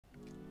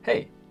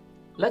Hey,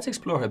 let's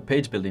explore how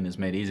page building is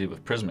made easy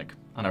with Prismic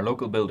and our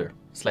local builder,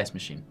 Slice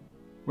Machine.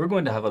 We're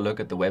going to have a look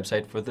at the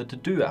website for the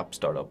To-Do app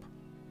startup,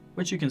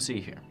 which you can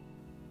see here.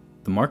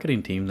 The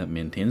marketing team that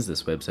maintains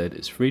this website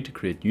is free to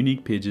create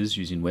unique pages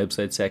using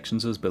website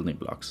sections as building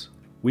blocks.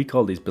 We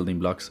call these building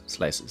blocks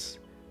slices.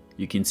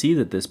 You can see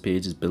that this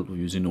page is built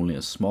using only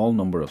a small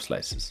number of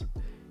slices.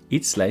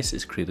 Each slice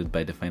is created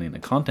by defining a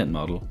content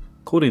model,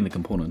 coding the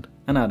component,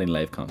 and adding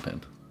live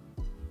content.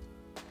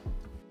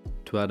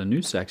 To add a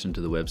new section to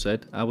the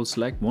website, I will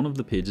select one of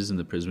the pages in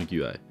the Prismic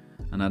UI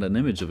and add an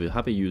image of a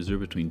happy user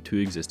between two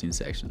existing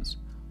sections.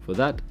 For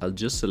that, I'll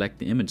just select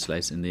the image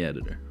slice in the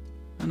editor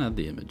and add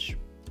the image.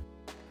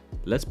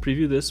 Let's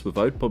preview this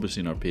without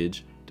publishing our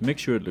page to make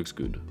sure it looks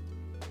good.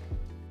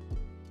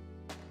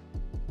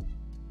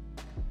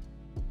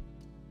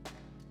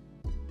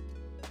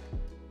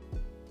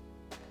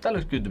 That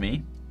looks good to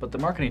me, but the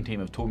marketing team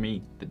have told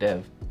me, the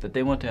dev, that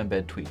they want to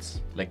embed tweets,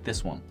 like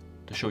this one,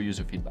 to show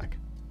user feedback.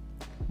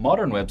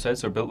 Modern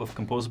websites are built with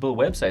composable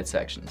website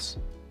sections,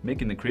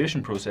 making the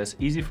creation process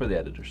easy for the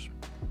editors.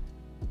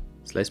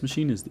 Slice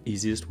Machine is the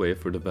easiest way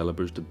for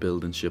developers to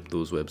build and ship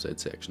those website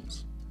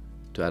sections.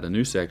 To add a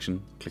new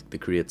section, click the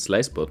Create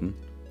Slice button,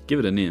 give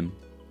it a name,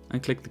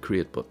 and click the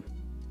Create button.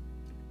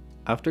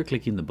 After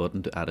clicking the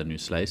button to add a new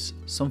slice,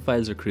 some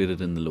files are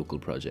created in the local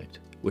project,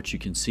 which you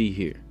can see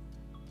here.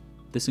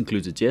 This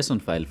includes a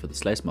JSON file for the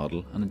slice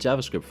model and a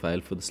JavaScript file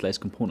for the slice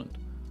component.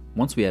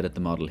 Once we edit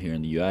the model here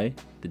in the UI,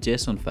 the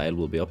JSON file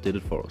will be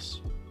updated for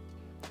us.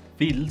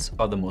 Fields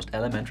are the most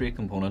elementary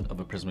component of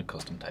a Prismic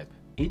custom type.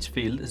 Each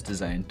field is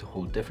designed to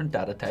hold different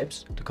data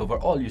types to cover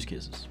all use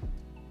cases.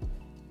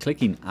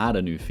 Clicking Add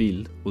a new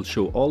field will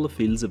show all the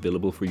fields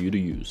available for you to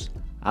use.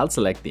 I'll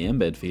select the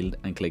embed field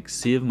and click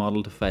Save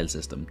Model to File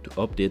System to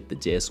update the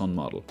JSON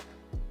model.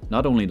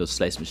 Not only does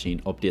Slice Machine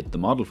update the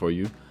model for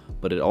you,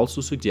 but it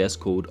also suggests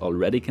code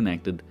already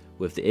connected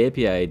with the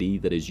API ID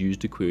that is used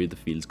to query the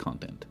field's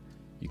content.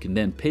 You can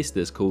then paste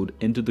this code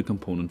into the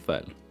component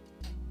file.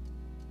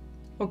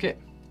 Okay,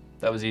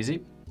 that was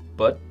easy,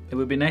 but it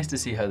would be nice to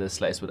see how this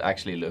slice would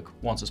actually look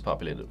once it's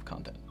populated with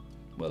content.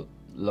 Well,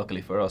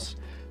 luckily for us,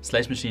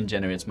 Slice Machine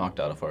generates mock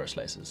data for our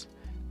slices.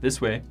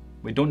 This way,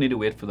 we don't need to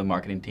wait for the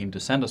marketing team to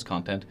send us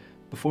content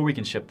before we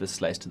can ship this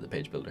slice to the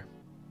page builder.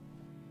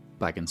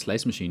 Back in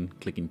Slice Machine,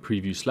 clicking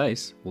Preview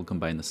Slice will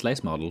combine the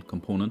slice model,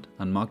 component,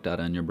 and mock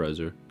data in your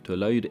browser to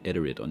allow you to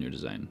iterate on your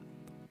design.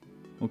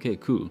 Okay,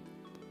 cool.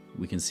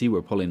 We can see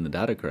we're pulling the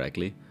data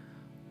correctly,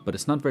 but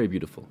it's not very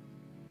beautiful.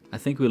 I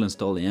think we'll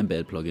install the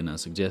embed plugin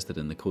as suggested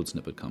in the code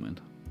snippet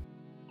comment.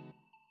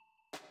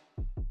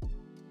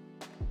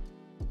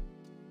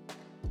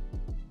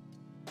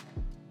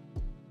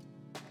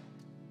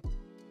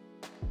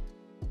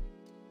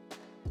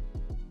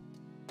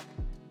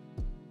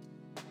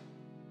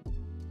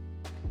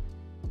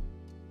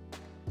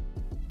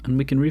 And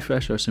we can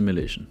refresh our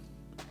simulation.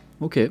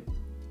 Okay,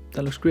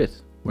 that looks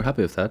great. We're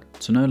happy with that.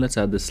 So now let's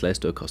add this slice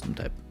to a custom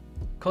type.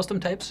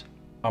 Custom types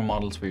are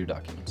models for your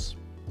documents.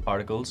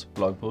 Articles,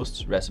 blog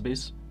posts,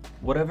 recipes,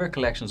 whatever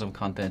collections of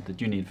content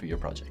that you need for your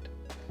project.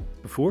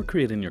 Before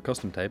creating your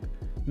custom type,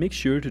 make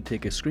sure to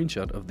take a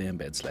screenshot of the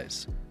embed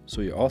slice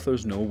so your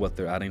authors know what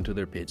they're adding to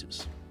their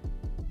pages.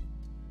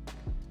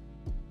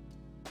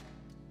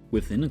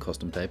 Within a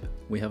custom type,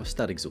 we have a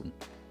static zone,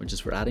 which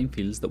is for adding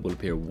fields that will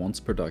appear once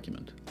per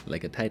document,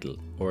 like a title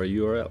or a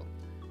URL.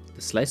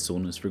 The slice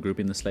zone is for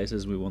grouping the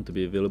slices we want to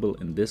be available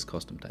in this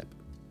custom type.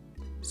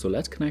 So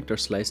let's connect our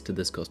slice to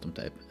this custom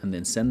type and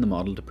then send the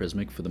model to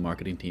Prismic for the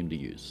marketing team to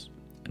use.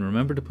 And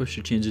remember to push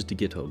your changes to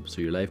GitHub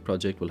so your live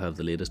project will have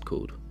the latest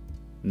code.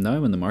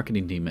 Now when the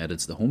marketing team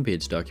edits the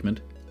homepage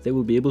document, they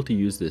will be able to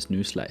use this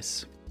new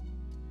slice.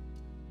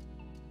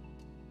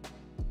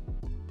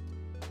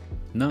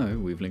 Now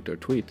we've linked our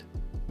tweet,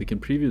 we can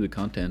preview the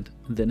content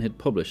and then hit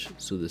publish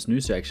so this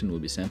new section will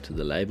be sent to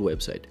the live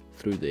website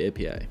through the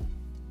API.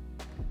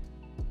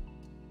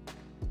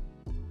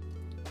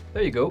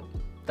 There you go.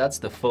 That's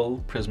the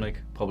full Prismic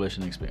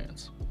publishing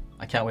experience.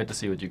 I can't wait to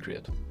see what you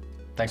create.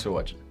 Thanks for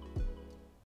watching.